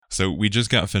So we just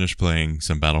got finished playing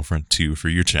some Battlefront 2 for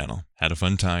your channel. Had a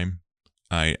fun time.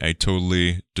 I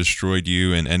totally destroyed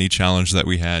you in any challenge that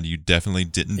we had. You definitely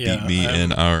didn't beat me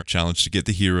in our challenge to get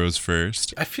the heroes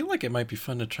first. I feel like it might be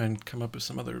fun to try and come up with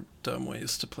some other dumb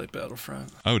ways to play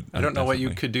Battlefront. Oh, I don't know what you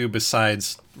could do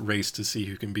besides race to see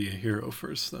who can be a hero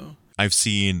first, though. I've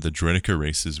seen the Droideka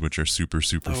races, which are super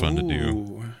fun to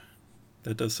do.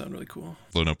 That does sound really cool.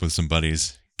 Load up with some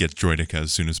buddies, get Droideka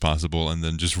as soon as possible, and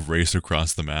then just race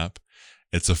across the map.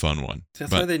 It's a fun one.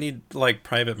 That's why they need like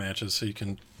private matches so you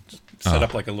can set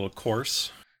up like a little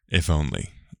course. If only.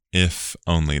 That's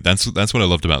what I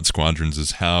loved about Squadrons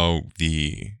is how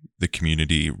the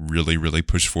community really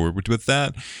pushed forward with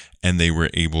that, and they were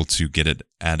able to get it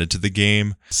added to the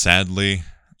game. Sadly,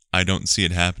 I don't see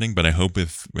it happening, but I hope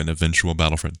if an eventual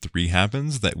Battlefront 3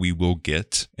 happens that we will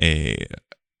get a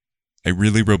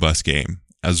really robust game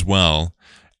as well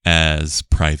as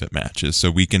private matches, so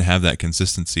we can have that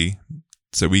consistency,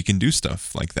 so we can do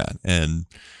stuff like that and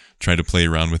try to play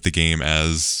around with the game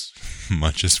as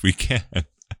much as we can.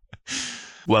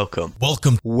 Welcome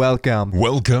to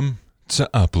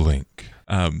Uplink.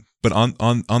 But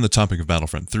on the topic of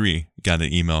Battlefront 3, got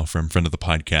an email from friend of the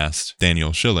podcast,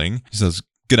 Daniel Schilling. He says,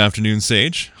 "Good afternoon,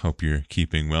 Sage. Hope you're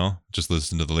keeping well. Just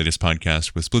listened to the latest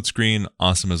podcast with Split Screen.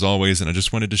 Awesome as always. And I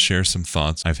just wanted to share some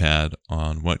thoughts I've had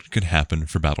on what could happen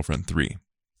for Battlefront 3.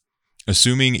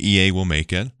 Assuming EA will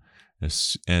make it,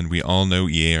 and we all know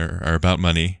EA are about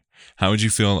money, how would you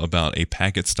feel about a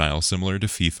packet style similar to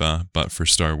FIFA, but for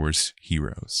Star Wars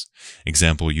heroes?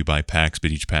 Example, you buy packs,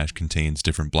 but each pack contains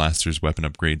different blasters, weapon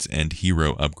upgrades, and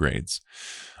hero upgrades.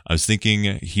 I was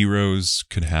thinking heroes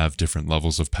could have different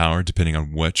levels of power depending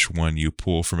on which one you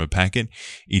pull from a packet,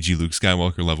 e.g. Luke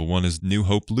Skywalker level 1 is New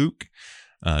Hope Luke.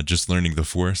 Just learning the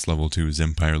Force, level 2 is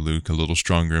Empire Luke, a little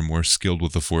stronger and more skilled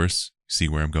with the Force. See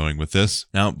where I'm going with this.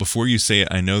 Now, before you say it,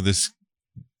 I know this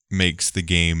makes the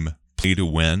game pay to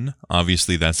win.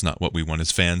 Obviously, that's not what we want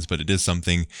as fans, but it is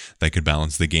something that could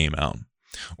balance the game out.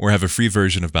 Or have a free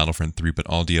version of Battlefront 3, but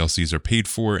all DLCs are paid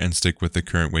for, and stick with the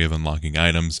current way of unlocking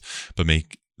items, but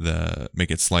make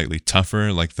it slightly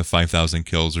tougher, like the 5,000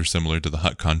 kills or similar to the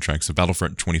HUT contracts of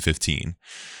Battlefront 2015.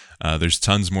 There's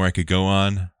tons more I could go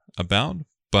on about,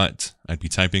 but I'd be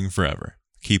typing forever.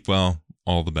 Keep well.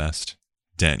 All the best.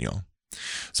 Daniel.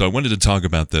 So I wanted to talk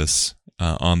about this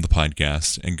on the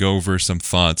podcast and go over some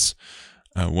thoughts,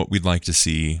 what we'd like to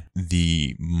see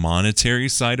the monetary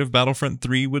side of Battlefront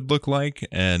 3 would look like,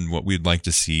 and what we'd like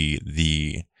to see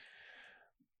the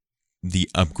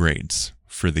upgrades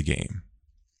for the game.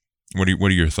 What are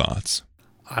your thoughts?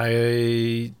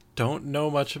 I don't know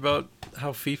much about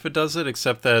how FIFA does it,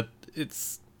 except that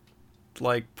it's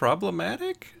like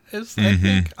problematic. I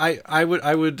think I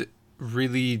would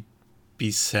really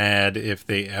be sad if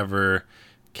they ever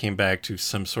came back to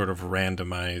some sort of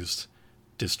randomized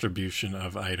distribution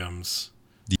of items.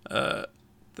 I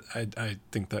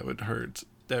think that would hurt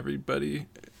everybody.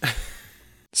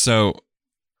 So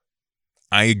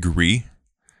I agree.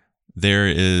 There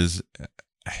is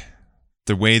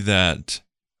the way that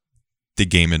the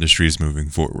game industry is moving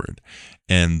forward,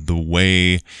 and the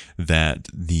way that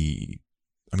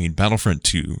Battlefront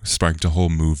 2 sparked a whole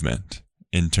movement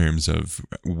in terms of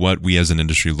what we as an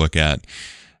industry look at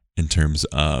in terms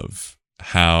of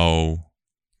how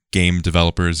game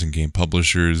developers and game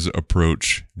publishers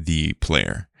approach the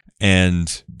player.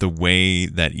 And the way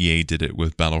that EA did it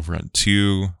with Battlefront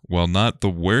 2, while not the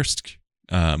worst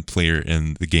player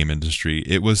in the game industry,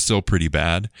 it was still pretty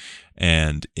bad,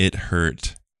 and it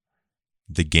hurt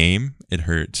the game. It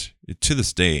hurt to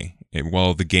this day.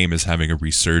 While the game is having a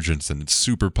resurgence and it's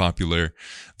super popular,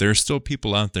 there are still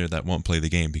people out there that won't play the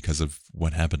game because of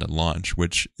what happened at launch,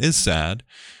 which is sad.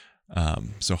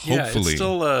 So hopefully, it's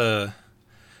still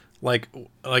like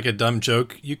a dumb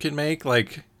joke you can make.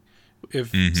 Like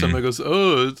if somebody goes,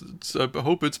 "Oh, I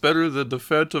hope it's better than the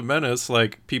Phantom Menace,"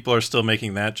 like people are still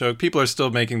making that joke. People are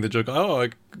still making the joke, "Oh, I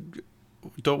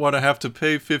don't want to have to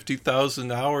pay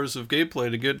 50,000 hours of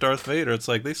gameplay to get Darth Vader." It's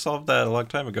like they solved that a long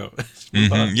time ago.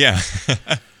 Yeah.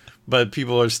 But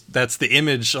that's the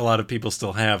image a lot of people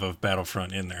still have of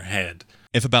Battlefront in their head.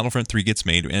 If a Battlefront 3 gets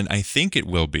made, and I think it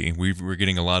will be, we're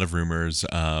getting a lot of rumors,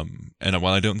 and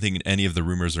while I don't think any of the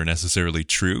rumors are necessarily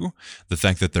true, the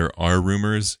fact that there are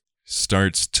rumors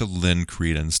starts to lend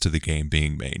credence to the game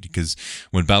being made. Because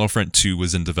when Battlefront 2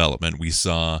 was in development, we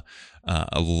saw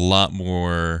a lot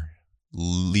more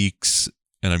leaks,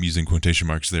 and I'm using quotation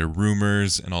marks there,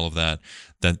 rumors and all of that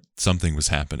something was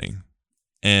happening.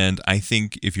 And I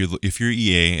think if you're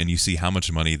EA and you see how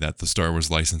much money that the Star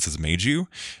Wars license has made you,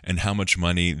 and how much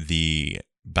money the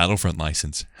Battlefront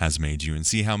license has made you and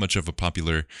see how much of a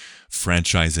popular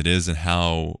franchise it is and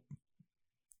how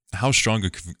strong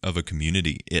of a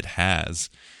community it has,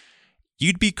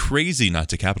 you'd be crazy not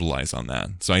to capitalize on that.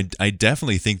 So I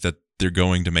definitely think that they're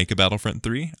going to make a Battlefront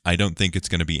 3. I don't think it's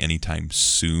going to be anytime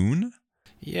soon.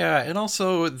 Yeah, and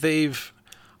also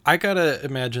I gotta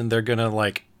imagine they're gonna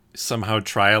like somehow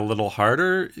try a little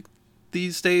harder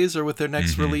these days or with their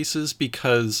next releases,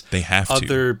 because they have to.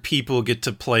 Other people get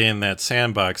to play in that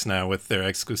sandbox now with their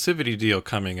exclusivity deal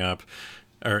coming up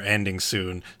or ending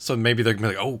soon. So maybe they're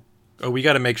gonna be like, oh, we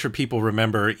got to make sure people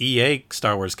remember EA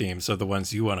Star Wars games are the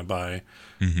ones you want to buy.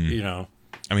 You know,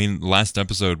 I mean, last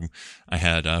episode I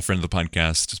had a friend of the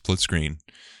podcast, Split Screen,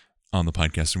 on the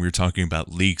podcast, and we were talking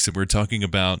about leaks, and we were talking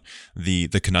about the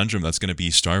conundrum that's going to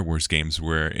be Star Wars games,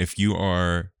 where if you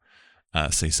are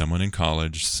say someone in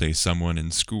college, say someone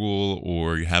in school,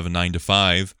 or you have a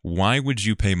 9-to-5, why would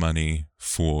you pay money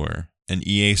for an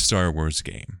EA Star Wars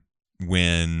game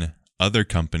when other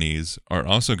companies are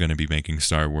also going to be making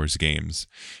Star Wars games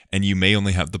and you may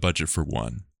only have the budget for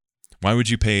one? Why would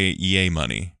you pay EA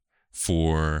money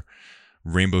for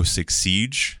Rainbow Six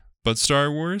Siege but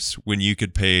Star Wars when you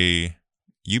could pay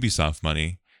Ubisoft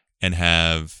money and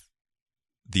have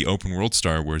the open world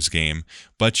Star Wars game,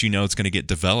 but you know it's going to get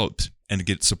developed and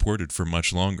get supported for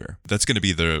much longer? That's going to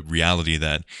be the reality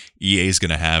that EA is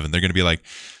going to have, and they're going to be like,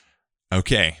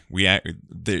 okay,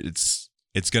 it's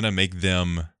going to make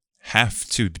them have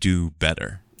to do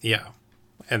better. Yeah.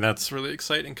 And that's really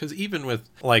exciting, because even with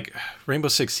like Rainbow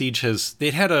Six Siege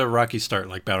they had a rocky start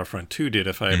like Battlefront 2 did,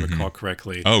 if I recall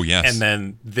correctly. Oh, yes. And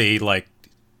then they like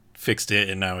fixed it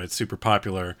and now it's super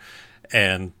popular.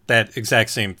 And that exact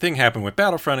same thing happened with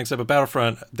Battlefront, except with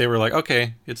Battlefront, they were like,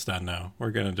 okay, it's done now.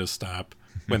 We're going to just stop.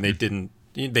 When they didn't,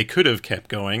 they could have kept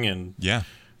going. And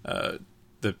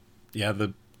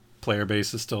the player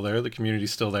base is still there. The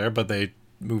community's still there, but they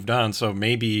moved on. So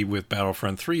maybe with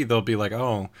Battlefront 3, they'll be like,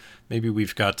 oh, maybe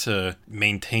we've got to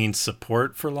maintain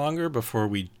support for longer before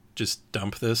we just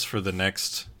dump this for the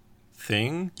next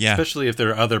thing. Yeah. Especially if there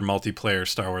are other multiplayer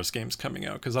Star Wars games coming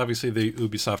out. Because obviously the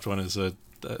Ubisoft one is a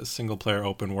single-player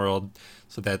open world,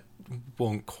 so that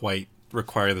won't quite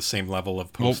require the same level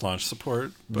of post-launch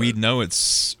support. But we know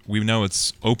it's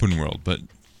open world, but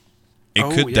it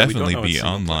could definitely be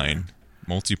online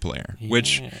multiplayer. Yes.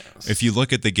 Which, if you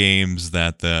look at the games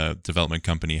that the development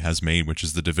company has made, which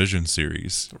is the Division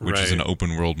series, which is an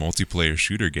open world multiplayer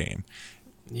shooter game,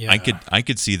 I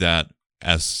could see that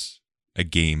as a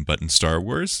game, but in Star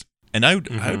Wars, and I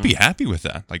would be happy with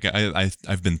that. Like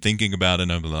I've been thinking about it,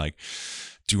 and I'm like,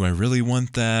 do I really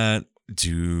want that?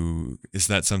 Is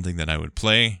that something that I would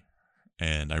play?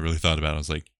 And I really thought about it. I was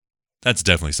like, that's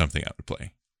definitely something I would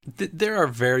play. There are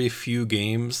very few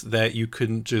games that you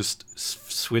couldn't just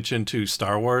switch into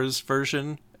Star Wars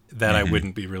version that I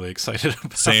wouldn't be really excited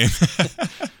about. Same.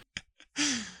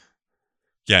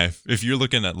 Yeah, if you're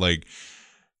looking at like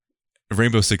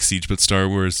Rainbow Six Siege but Star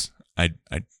Wars, I'd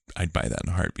buy that in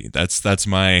a heartbeat. That's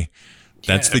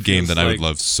the game that I would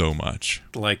love so much.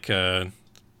 Like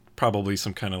probably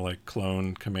some kind of like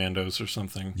clone commandos or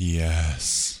something.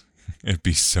 Yes. It'd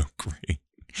be so great.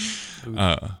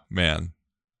 Man.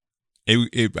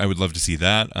 I would love to see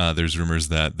that. There's rumors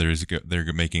that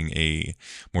they're making a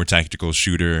more tactical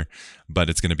shooter, but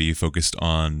it's going to be focused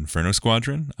on Inferno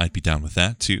Squadron. I'd be down with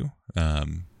that too.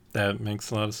 That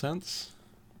makes a lot of sense.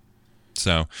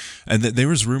 So, and there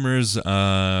was rumors,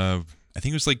 I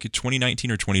think it was like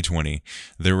 2019 or 2020,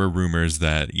 there were rumors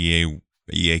that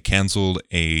EA canceled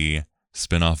a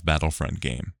spin-off Battlefront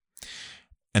game.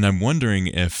 And I'm wondering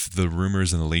if the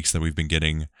rumors and the leaks that we've been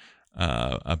getting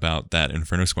about that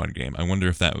Inferno Squad game, I wonder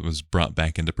if that was brought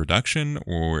back into production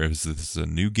or if this is a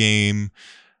new game.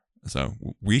 So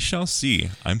we shall see.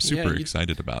 I'm super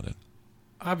excited about it.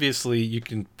 Obviously, you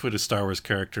can put a Star Wars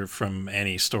character from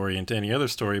any story into any other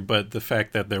story, but the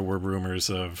fact that there were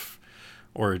rumors of,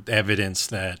 or evidence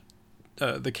that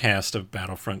the cast of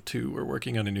Battlefront 2 were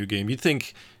working on a new game, you'd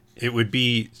think it would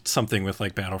be something with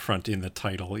like Battlefront in the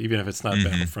title, even if it's not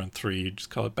Battlefront 3. You just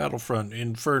call it Battlefront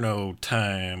Inferno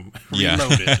Time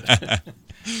Reloaded.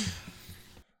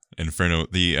 Inferno,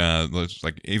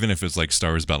 like even if it's like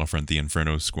Star Wars Battlefront, the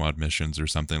Inferno Squad missions or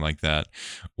something like that,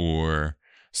 or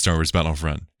Star Wars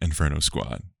Battlefront Inferno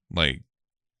Squad. Like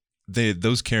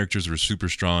those characters were super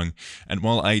strong, and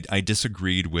while I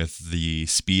disagreed with the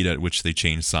speed at which they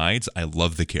changed sides, I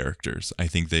love the characters. I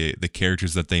think the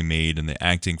characters that they made and the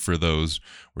acting for those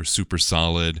were super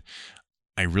solid.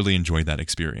 I really enjoyed that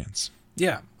experience.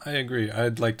 Yeah, I agree.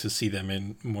 I'd like to see them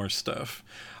in more stuff.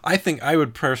 I think I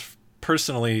would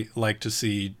personally like to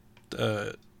see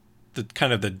the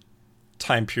kind of the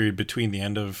time period between the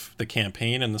end of the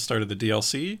campaign and the start of the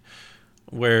DLC,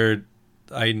 where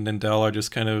Aiden and Del are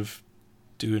just kind of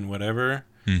doing whatever.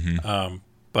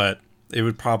 But it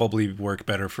would probably work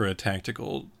better for a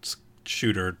tactical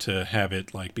shooter to have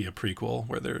it like be a prequel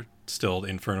where they're still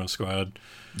Inferno Squad.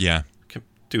 Yeah.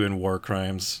 Doing war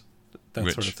crimes,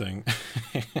 sort of thing.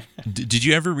 Did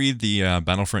you ever read the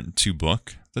Battlefront 2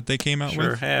 book that they came out with?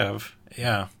 Sure have.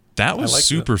 Yeah. That was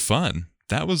super fun.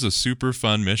 That was a super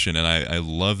fun mission, and I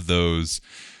love those.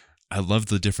 I love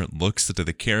the different looks to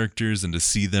the characters and to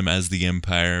see them as the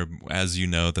Empire, as you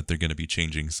know that they're going to be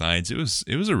changing sides. It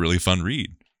was a really fun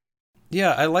read.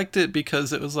 Yeah, I liked it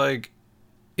because it was like,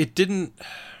 it didn't.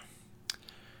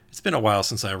 It's been a while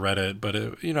since I read it, but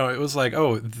it was like,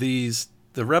 oh,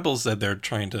 the rebels that they're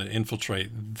trying to infiltrate,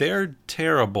 they're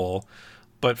terrible,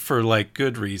 but for like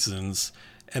good reasons.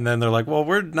 And then they're like, well,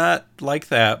 we're not like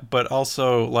that, but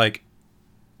also like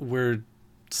we're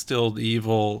still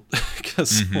evil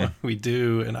because what we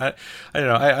do. And I don't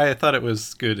know. I thought it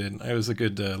was good, and it was a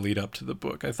good lead up to the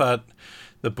book. I thought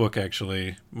the book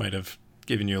actually might have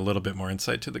given you a little bit more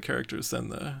insight to the characters than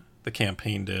the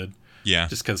campaign did. Yeah.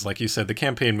 Just because, like you said, the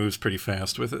campaign moves pretty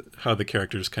fast with it, how the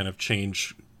characters kind of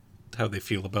change how they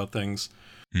feel about things.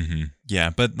 Yeah,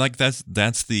 but like that's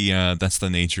the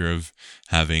nature of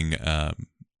having a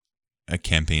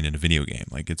campaign in a video game.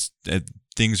 Like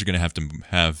things are going to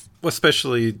have well,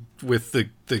 especially with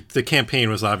the campaign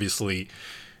was obviously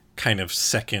kind of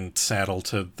second saddle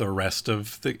to the rest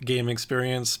of the game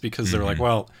experience, because they're like,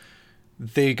 well,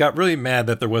 they got really mad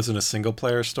that there wasn't a single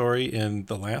player story in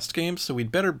the last game, so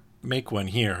we'd better make one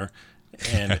here.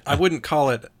 And I wouldn't call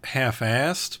it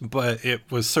half-assed, but it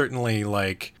was certainly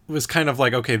like, it was kind of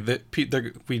like, okay,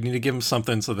 we need to give them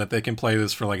something so that they can play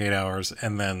this for like 8 hours,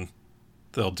 and then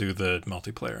they'll do the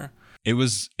multiplayer. It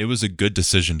was a good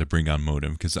decision to bring on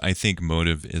Motive, because I think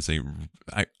Motive is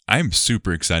I'm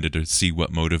super excited to see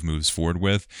what Motive moves forward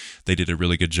with. They did a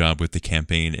really good job with the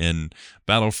campaign in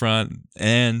Battlefront,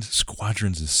 and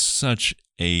Squadrons is such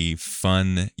a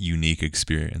fun, unique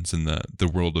experience in the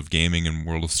world of gaming and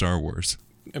world of Star Wars.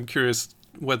 I'm curious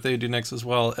what they do next as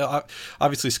well.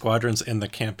 Obviously, Squadrons and the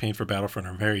campaign for Battlefront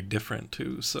are very different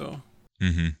too. So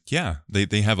yeah,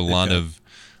 they have a lot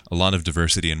of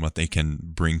diversity in what they can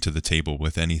bring to the table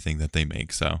with anything that they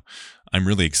make. So I'm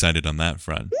really excited on that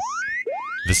front.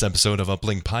 This episode of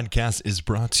Uplink Podcast is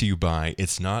brought to you by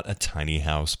It's Not a Tiny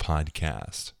House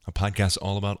Podcast, a podcast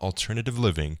all about alternative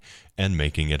living and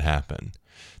making it happen.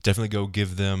 Definitely go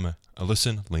give them a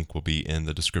listen. Link will be in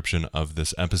the description of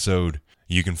this episode.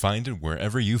 You can find it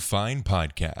wherever you find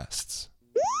podcasts.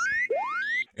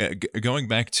 Going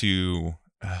back to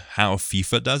how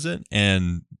FIFA does it,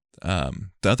 and the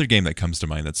other game that comes to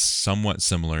mind that's somewhat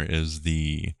similar is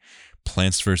the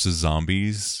Plants vs.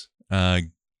 Zombies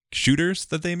shooters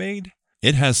that they made.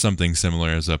 It has something similar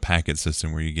as a packet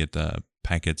system where you get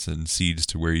packets and seeds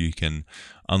to where you can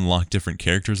unlock different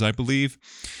characters, I believe.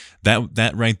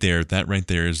 That right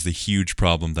there is the huge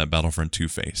problem that Battlefront 2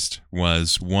 faced.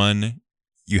 Was one,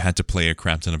 you had to play a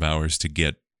crap ton of hours to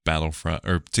get Battlefront,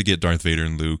 or to get Darth Vader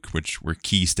and Luke, which were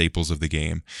key staples of the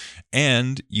game,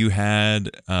 and you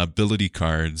had ability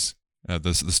cards,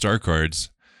 the star cards,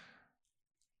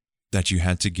 that you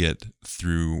had to get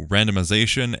through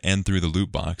randomization and through the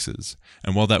loot boxes.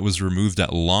 And while that was removed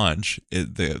at launch,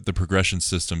 the progression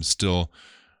system still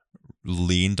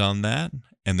leaned on that,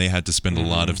 and they had to spend a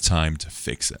lot of time to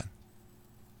fix it.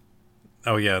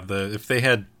 Oh yeah, if they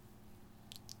had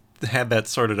that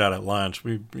sorted out at launch,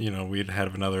 we'd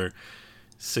have another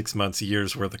 6 months,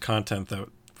 years worth of content that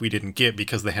we didn't get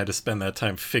because they had to spend that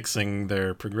time fixing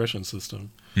their progression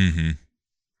system.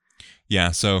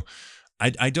 Yeah, so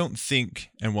I don't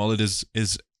think, and while it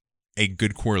is a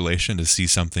good correlation to see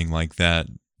something like that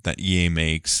EA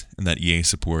makes and that EA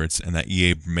supports and that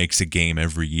EA makes a game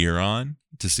every year on,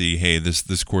 to see, hey,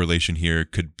 this correlation here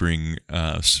could bring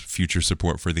future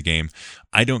support for the game.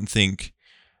 I don't think,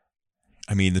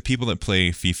 I mean, the people that play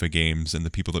FIFA games and the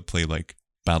people that play like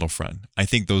Battlefront, I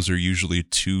think those are usually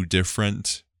two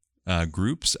different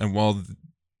groups. And while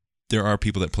there are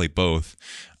people that play both,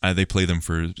 they play them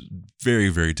for very,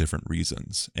 very different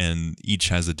reasons, and each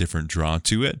has a different draw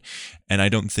to it. And I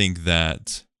don't think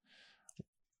that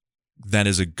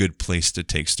is a good place to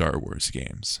take Star Wars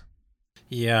games.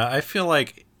 Yeah, I feel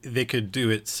like they could do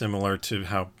it similar to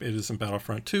how it is in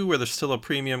Battlefront 2, where there's still a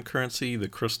premium currency, the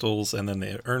crystals, and then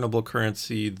the earnable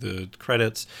currency, the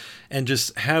credits, and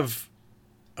just have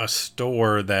a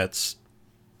store that's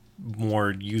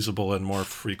more usable and more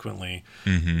frequently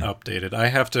updated. I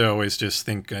have to always just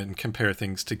think and compare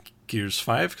things to Gears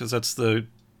 5, because that's the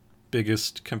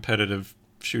biggest competitive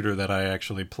shooter that I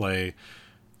actually play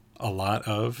a lot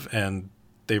of, and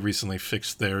they recently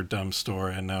fixed their dumb store,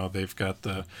 and now they've got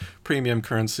the premium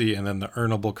currency and then the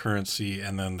earnable currency,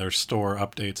 and then their store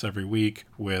updates every week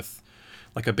with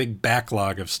like a big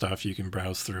backlog of stuff you can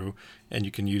browse through, and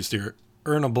you can use your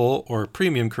earnable or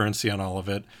premium currency on all of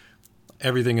it.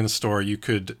 Everything in the store you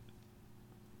could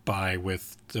buy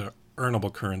with the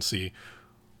earnable currency,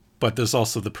 but there's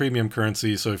also the premium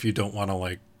currency, so if you don't want to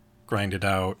like grind it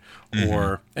out,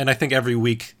 or and I think every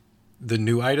week the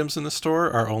new items in the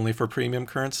store are only for premium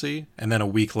currency, and then a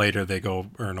week later they go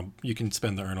earnable. You can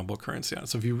spend the earnable currency on it.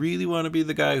 So if you really want to be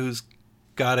the guy who's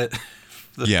got it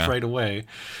right away,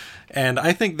 and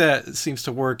I think that seems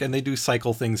to work. And they do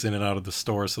cycle things in and out of the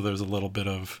store, so there's a little bit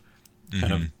of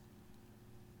kind of,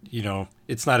 you know,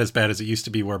 it's not as bad as it used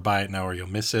to be where buy it now or you'll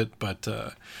miss it. But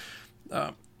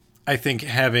I think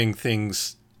having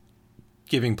things,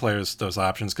 giving players those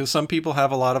options, because some people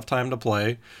have a lot of time to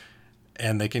play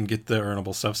and they can get the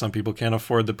earnable stuff. Some people can't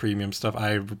afford the premium stuff.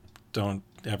 I don't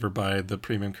ever buy the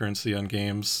premium currency on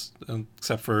games,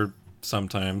 except for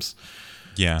sometimes.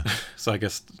 Yeah. So I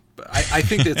guess I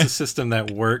think it's a system that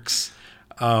works.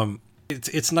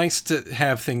 It's nice to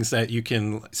have things that you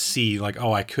can see, like,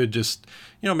 oh, I could just,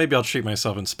 you know, maybe I'll treat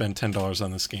myself and spend $10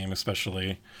 on this game,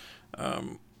 especially.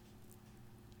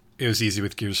 It was easy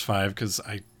with Gears 5 because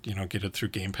I, you know, get it through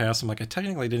Game Pass. I'm like, I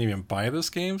technically didn't even buy this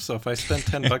game, so if I spend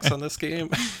 $10 on this game,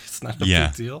 it's not a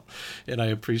big deal. And I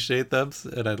appreciate them,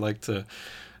 and I'd like to,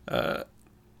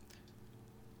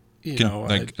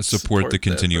 support the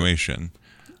continuation.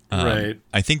 Right.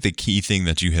 I think the key thing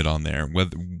that you hit on there,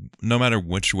 no matter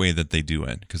which way that they do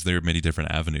it, because there are many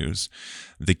different avenues,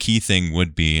 the key thing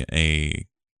would be a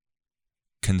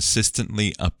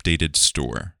consistently updated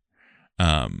store.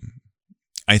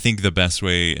 I think the best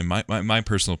way, in my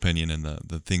personal opinion, and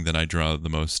the thing that I draw the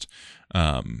most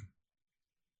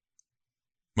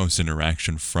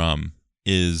interaction from,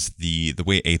 is the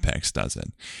way Apex does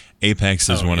it. Apex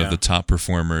is one of the top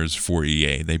performers for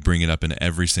EA. They bring it up in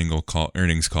every single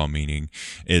earnings call meeting.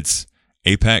 It's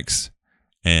Apex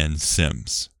and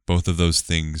Sims. Both of those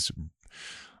things.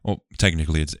 Well,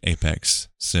 technically it's Apex,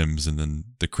 Sims, and then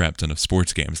the crap ton of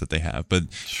sports games that they have.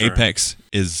 But sure. Apex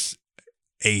is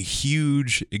a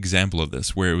huge example of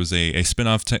this, where it was a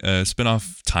spin-off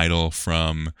title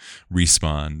from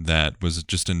Respawn that was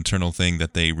just an internal thing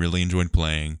that they really enjoyed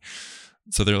playing.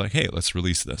 So they're like, hey, let's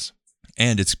release this.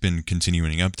 And it's been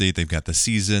continuing update. They've got the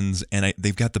seasons, and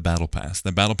they've got the Battle Pass.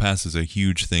 The Battle Pass is a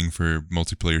huge thing for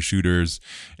multiplayer shooters.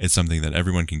 It's something that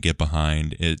everyone can get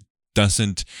behind. It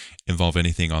doesn't involve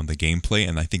anything on the gameplay,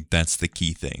 and I think that's the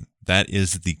key thing. That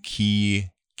is the key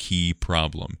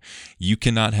problem. You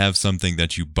cannot have something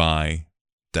that you buy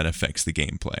that affects the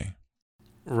gameplay.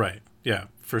 Right. Yeah,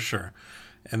 for sure.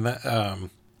 And that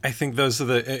I think those are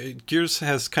the Gears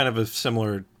has kind of a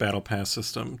similar battle pass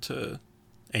system to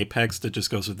Apex that just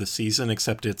goes with the season,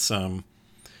 except it's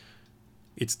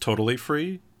totally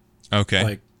free. Okay.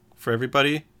 Like for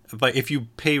everybody. Like if you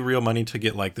pay real money to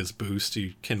get like this boost,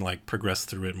 you can like progress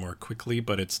through it more quickly,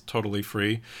 but it's totally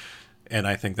free. And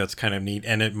I think that's kind of neat.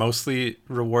 And it mostly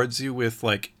rewards you with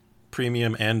like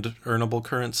premium and earnable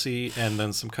currency and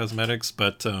then some cosmetics.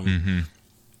 But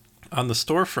on the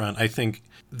storefront, I think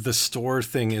the store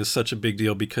thing is such a big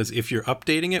deal because if you're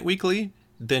updating it weekly,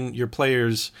 then your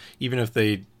players, even if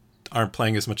they aren't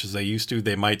playing as much as they used to,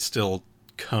 they might still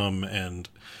come and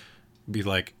be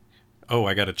like, oh,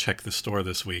 I got to check the store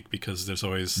this week because there's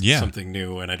always something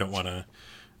new and I don't want to...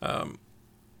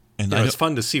 it's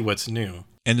fun to see what's new.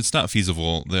 And it's not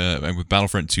feasible. With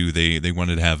Battlefront 2, they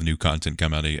wanted to have new content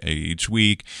come out each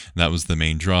week. That was the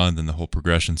main draw, and then the whole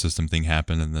progression system thing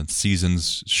happened, and then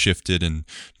seasons shifted in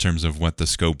terms of what the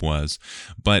scope was.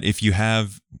 But if you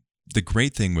have... The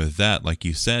great thing with that, like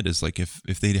you said, is like if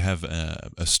they have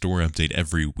a store update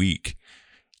every week,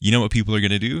 you know what people are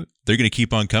going to do? They're going to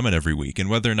keep on coming every week. And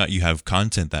whether or not you have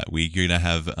content that week, you're going to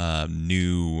have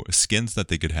new skins that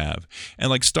they could have. And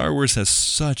like Star Wars has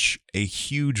such a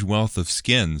huge wealth of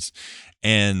skins.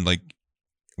 And like,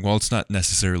 while it's not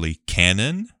necessarily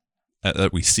canon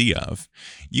that we see of,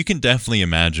 you can definitely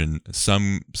imagine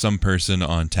some person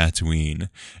on Tatooine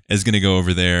is going to go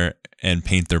over there and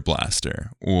paint their blaster.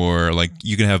 Or like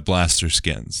you can have blaster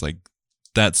skins. Like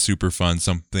that's super fun.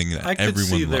 Something that everyone loves. I could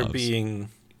see there being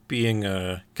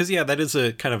because that is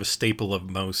a kind of a staple of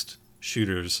most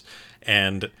shooters,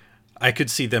 and I could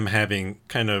see them having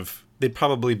they'd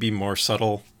probably be more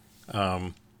subtle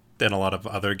than a lot of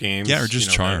other games. Or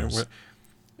just charms.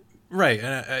 Right,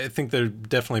 and I think there'd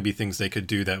definitely be things they could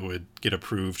do that would get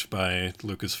approved by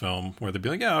Lucasfilm, where they'd be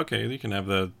like, yeah, okay, you can have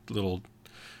the little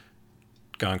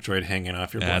Gonk Droid hanging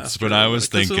off your blaster. That's what I was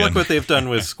thinking. Look what they've done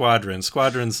with Squadrons.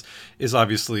 Squadrons is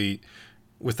obviously,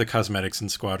 with the cosmetics in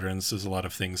Squadrons, there's a lot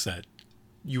of things that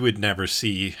you would never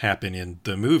see happen in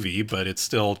the movie, but it's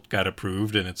still got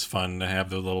approved, and it's fun to have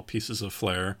the little pieces of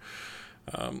flair.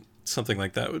 Something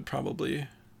like that would probably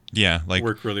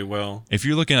work really well. If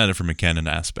you're looking at it from a canon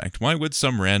aspect, why would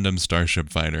some random starship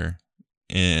fighter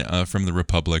from the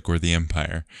Republic or the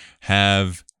Empire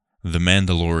have the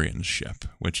Mandalorian ship,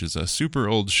 which is a super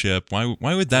old ship? Why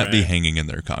would that be hanging in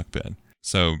their cockpit?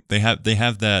 So they have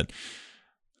that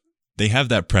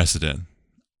precedent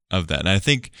of that. And I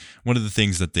think one of the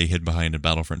things that they hid behind in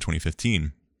Battlefront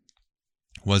 2015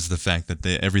 was the fact that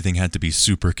everything had to be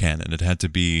super canon. It had to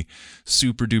be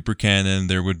super duper canon.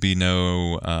 There would be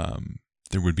no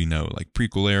like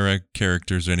prequel era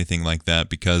characters or anything like that,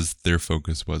 because their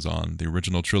focus was on the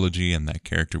original trilogy, and that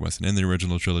character wasn't in the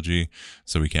original trilogy,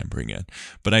 so we can't bring it.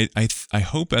 But I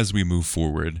hope as we move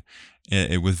forward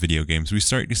with video games, we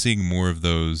start seeing more of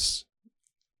those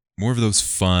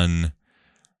fun,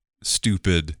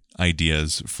 stupid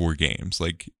ideas for games.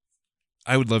 Like,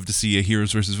 I would love to see a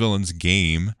Heroes versus Villains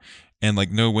game, and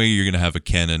like, no way you're gonna have a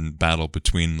canon battle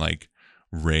between like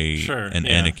Rey and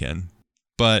Anakin,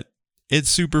 but it's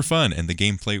super fun and the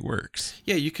gameplay works.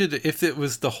 Yeah, you could, if it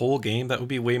was the whole game, that would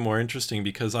be way more interesting,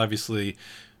 because obviously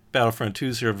Battlefront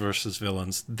 2's Heroes versus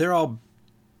Villains, they're all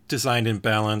designed and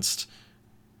balanced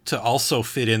to also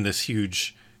fit in this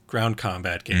huge ground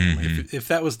combat game. Mm-hmm. If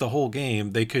that was the whole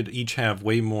game, they could each have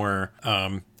way more.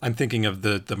 I'm thinking of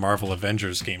the Marvel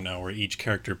Avengers game now, where each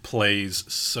character plays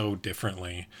so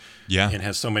differently, and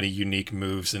has so many unique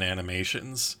moves and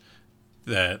animations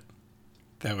that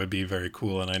would be very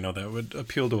cool. And I know that would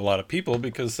appeal to a lot of people,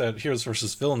 because that Heroes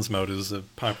versus Villains mode is a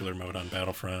popular mode on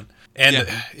Battlefront. And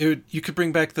you could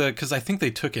bring back because I think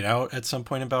they took it out at some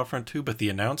point in Battlefront 2, but the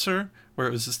announcer, where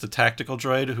it was just the tactical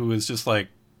droid who was just like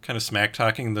kind of smack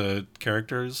talking the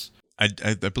characters. I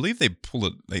believe they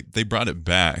they brought it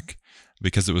back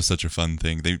because it was such a fun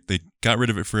thing. They got rid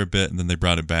of it for a bit, and then they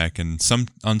brought it back, and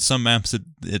on some maps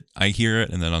I hear it,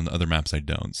 and then on the other maps I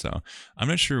don't. So I'm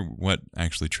not sure what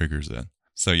actually triggers it.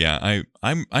 So yeah,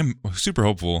 I'm super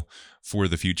hopeful for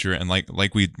the future, and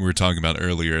like we were talking about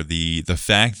earlier, the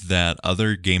fact that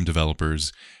other game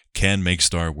developers can make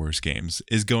Star Wars games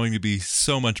is going to be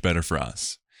so much better for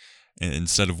us. And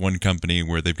instead of one company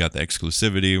where they've got the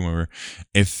exclusivity, where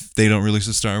if they don't release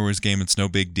a Star Wars game, it's no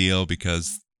big deal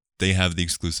because they have the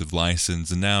exclusive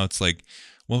license. And now it's like,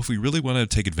 well, if we really want to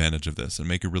take advantage of this and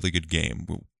make a really good game,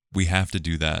 we have to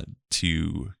do that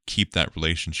to keep that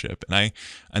relationship.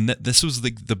 And this was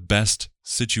like the best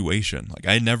situation. Like,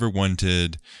 I never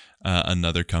wanted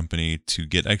another company to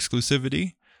get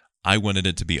exclusivity. I wanted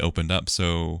it to be opened up.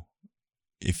 So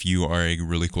if you are a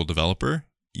really cool developer,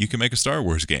 you can make a Star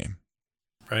Wars game.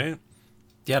 Right?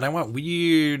 Yeah, and I want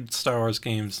weird Star Wars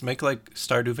games. Make like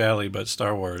Stardew Valley, but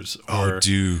Star Wars. Or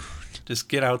dude. Just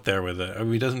get out there with it. I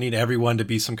mean, it doesn't need everyone to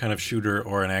be some kind of shooter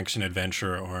or an action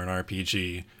adventure or an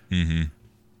RPG. Mm-hmm.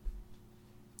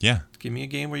 Yeah. Give me a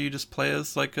game where you just play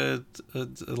as like a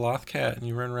Loth cat and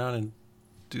you run around and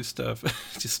do stuff.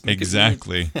 Just make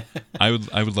exactly. I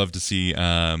would love to see a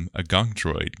Gonk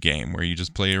Droid game where you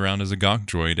just play around as a Gonk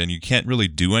Droid and you can't really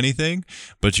do anything,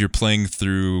 but you're playing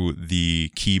through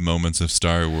the key moments of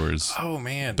Star Wars. Oh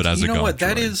man! But as a Gonk Droid. You know what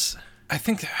that is? I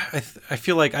think I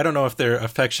feel like, I don't know if they're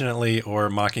affectionately or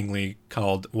mockingly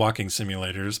called walking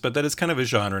simulators, but that is kind of a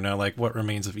genre now, like What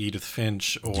Remains of Edith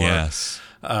Finch, or yes.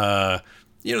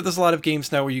 There's a lot of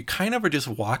games now where you kind of are just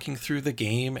walking through the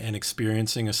game and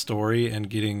experiencing a story and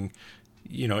getting,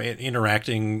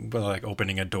 interacting, like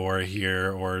opening a door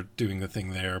here or doing the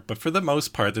thing there. But for the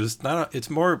most part, it's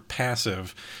more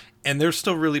passive, and they're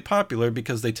still really popular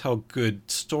because they tell good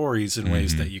stories in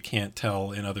ways that you can't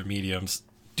tell in other mediums.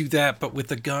 Do that, but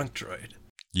with a Gonk Droid.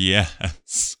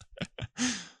 Yes.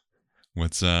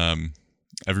 What's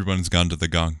everyone's gone to the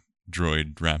Gonk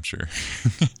Droid rapture.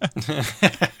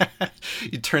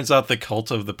 It turns out the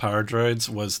cult of the power droids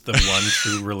was the one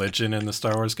true religion in the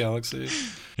Star Wars galaxy.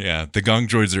 Yeah, the Gonk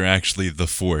Droids are actually the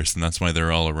Force, and that's why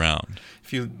they're all around.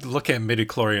 If you look at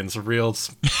midichlorians real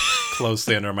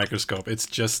closely under a microscope, it's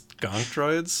just Gonk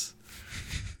Droids.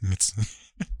 It's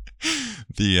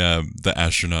the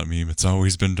astronaut meme. It's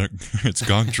always been it's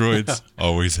Gonk Droids.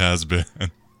 Always has been.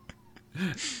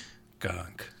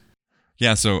 Gonk.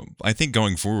 Yeah, so I think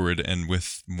going forward, and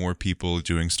with more people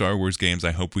doing Star Wars games, I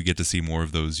hope we get to see more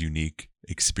of those unique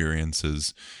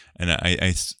experiences. And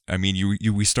I mean,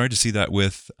 we start to see that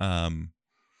with the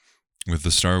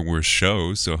Star Wars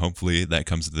show. So hopefully that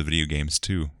comes to the video games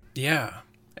too. Yeah,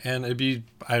 And it'd be,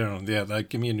 I don't know, yeah, like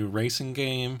give me a new racing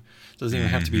game. It doesn't even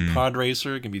have to be Pod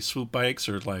Racer. It can be swoop bikes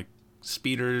or like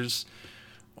speeders,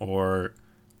 or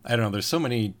I don't know. There's so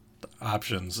many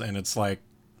options, and it's like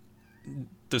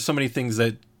there's so many things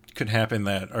that could happen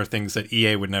that are things that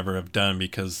EA would never have done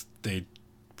because they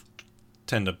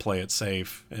tend to play it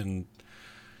safe. And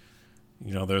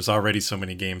you know, there's already so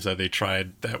many games that they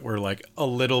tried that were like a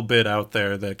little bit out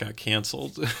there that got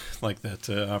canceled, like that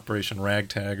Operation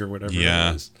Ragtag or whatever. Yeah,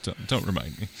 it was. don't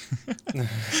remind me.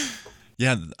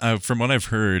 Yeah, from what I've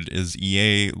heard is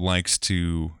EA likes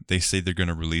to, they say they're going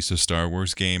to release a Star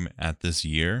Wars game at this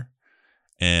year,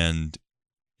 and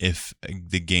if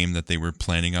the game that they were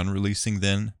planning on releasing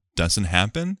then doesn't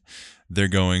happen, they're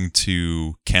going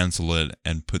to cancel it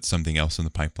and put something else in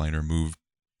the pipeline or move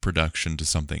production to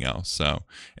something else. So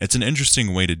it's an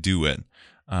interesting way to do it.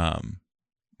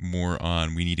 More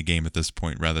on we need a game at this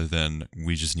point rather than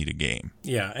we just need a game.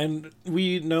 Yeah, and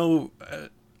we know,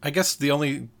 I guess the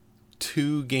only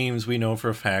 2 games we know for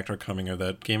a fact are coming are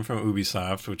that game from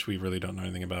Ubisoft, which we really don't know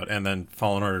anything about, and then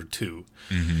Fallen Order 2.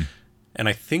 Mm-hmm. And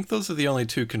I think those are the only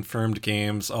 2 confirmed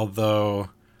games, although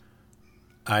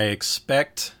I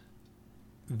expect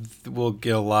we'll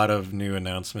get a lot of new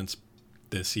announcements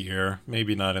this year.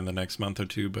 Maybe not in the next month or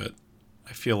 2, but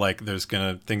I feel like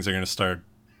things are gonna start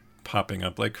popping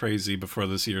up like crazy before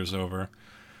this year's over,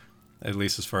 at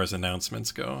least as far as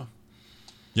announcements go.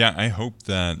 Yeah, I hope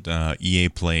that EA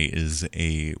Play is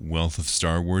a wealth of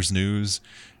Star Wars news,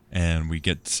 and we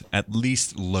get at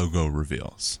least logo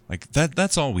reveals. Like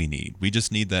that's all we need. We just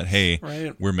need that, hey,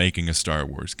 right. We're making a Star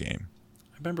Wars game.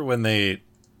 I remember when they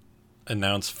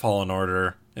announced Fallen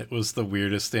Order, it was the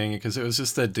weirdest thing because it was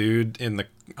just that dude in the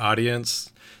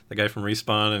audience, the guy from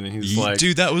Respawn, and he's like,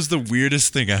 dude, that was the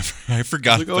weirdest thing ever. I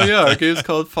forgot. Like, oh yeah, our game's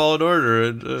called Fallen Order,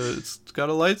 and it's got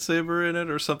a lightsaber in it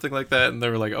or something like that. And they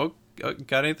were like, oh,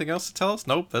 got anything else to tell us?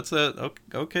 Nope, that's it.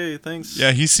 Okay, thanks.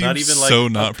 Yeah, he seemed not even like so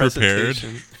not prepared.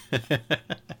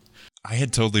 I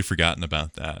had totally forgotten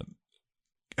about that.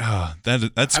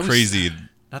 That's crazy.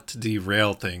 Not to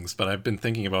derail things, but I've been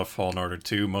thinking about Fallen Order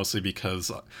 2 mostly because,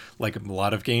 like a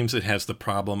lot of games, it has the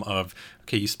problem of,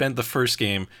 okay, you spend the first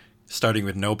game starting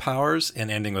with no powers and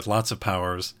ending with lots of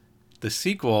powers. The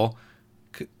sequel,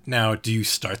 now, do you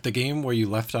start the game where you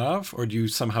left off, or do you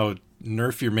somehow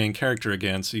nerf your main character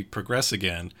again so you progress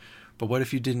again? But what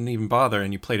if you didn't even bother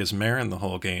and you played as Marin the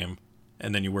whole game,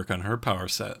 and then you work on her power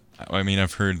set? I mean,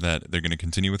 I've heard that they're going to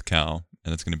continue with Cal,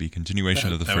 and it's going to be a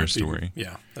continuation of the first story.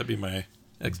 Yeah, that'd be my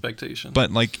expectation. But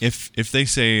like if they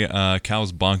say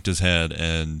Cal's bonked his head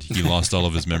and he lost all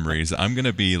of his memories, I'm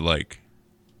gonna be like,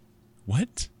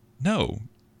 what? No,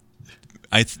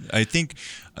 I think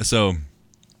so.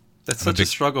 That's such a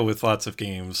struggle with lots of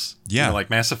games. Yeah, you know, like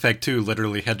Mass Effect 2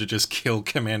 literally had to just kill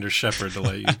Commander Shepard to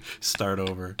let you start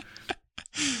over.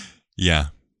 Yeah.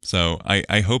 So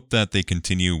I hope that they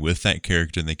continue with that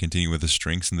character and they continue with the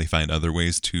strengths and they find other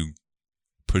ways to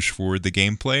push forward the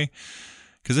gameplay.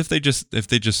 Because if they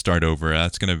just start over,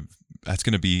 that's gonna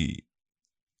be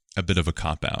a bit of a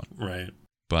cop out, right?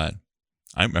 But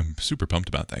I'm super pumped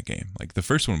about that game. Like the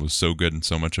first one was so good and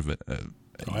so much of it a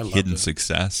hidden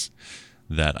success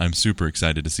that I'm super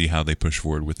excited to see how they push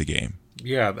forward with the game.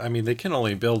 Yeah, I mean they can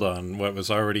only build on what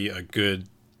was already a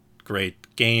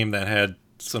great game that had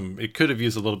some. It could have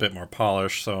used a little bit more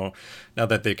polish. So now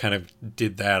that they kind of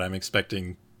did that, I'm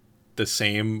expecting the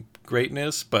same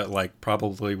greatness, but like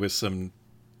probably with some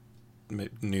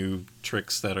new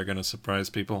tricks that are going to surprise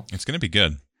people. It's going to be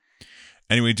good.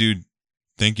 Anyway, dude,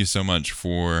 thank you so much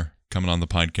for coming on the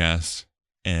podcast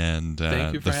and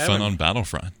the fun on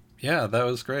Battlefront. Yeah, that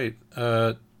was great.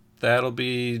 That'll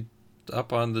be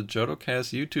up on the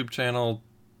JotoCast YouTube channel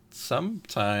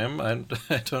sometime. I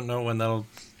don't know when that'll...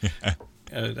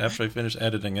 after I finish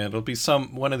editing it. It'll be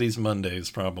one of these Mondays,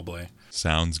 probably.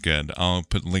 Sounds good. I'll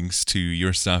put links to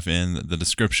your stuff in the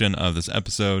description of this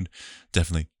episode.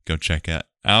 Definitely go check it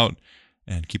out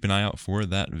and keep an eye out for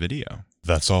that video.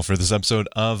 That's all for this episode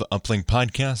of Uplink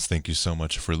Podcast. Thank you so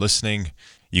much for listening.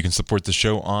 You can support the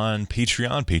show on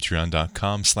Patreon,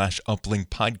 patreon.com/Uplink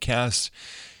Podcast,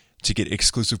 to get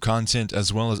exclusive content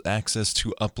as well as access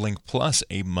to Uplink Plus,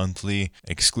 a monthly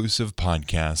exclusive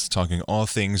podcast talking all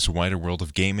things wider world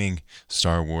of gaming,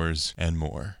 Star Wars, and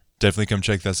more. Definitely come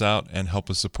check this out and help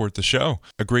us support the show.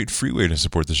 A great free way to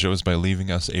support the show is by leaving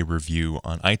us a review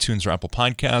on iTunes or Apple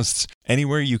Podcasts.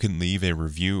 Anywhere you can leave a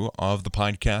review of the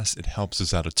podcast, it helps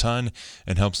us out a ton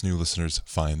and helps new listeners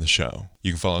find the show.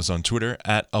 You can follow us on Twitter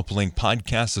at Uplink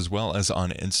Podcast as well as on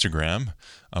Instagram,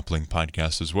 Uplink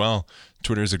Podcast as well.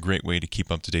 Twitter is a great way to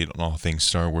keep up to date on all things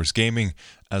Star Wars gaming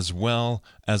as well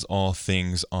as all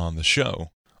things on the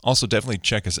show. Also, definitely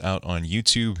check us out on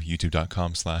YouTube,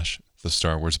 youtube.com/The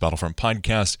Star Wars Battlefront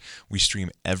Podcast. We stream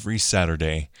every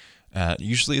Saturday at,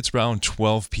 usually it's around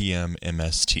 12 p.m.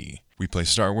 MST. We play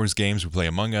Star Wars games, we play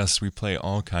Among Us, we play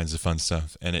all kinds of fun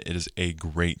stuff, and it is a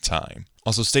great time.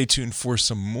 Also, stay tuned for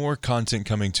some more content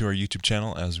coming to our YouTube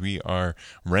channel as we are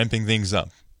ramping things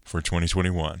up for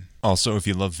 2021. Also, if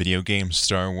you love video games,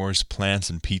 Star Wars,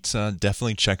 plants, and pizza,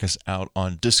 definitely check us out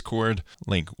on Discord.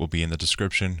 Link will be in the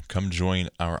description. Come join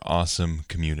our awesome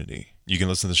community. You can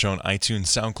listen to the show on iTunes,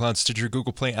 SoundCloud, Stitcher,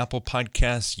 Google Play, Apple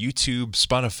Podcasts, YouTube,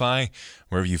 Spotify.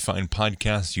 Wherever you find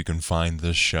podcasts, you can find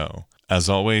this show. As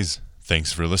always,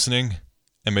 thanks for listening,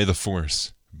 and may the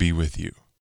Force be with you.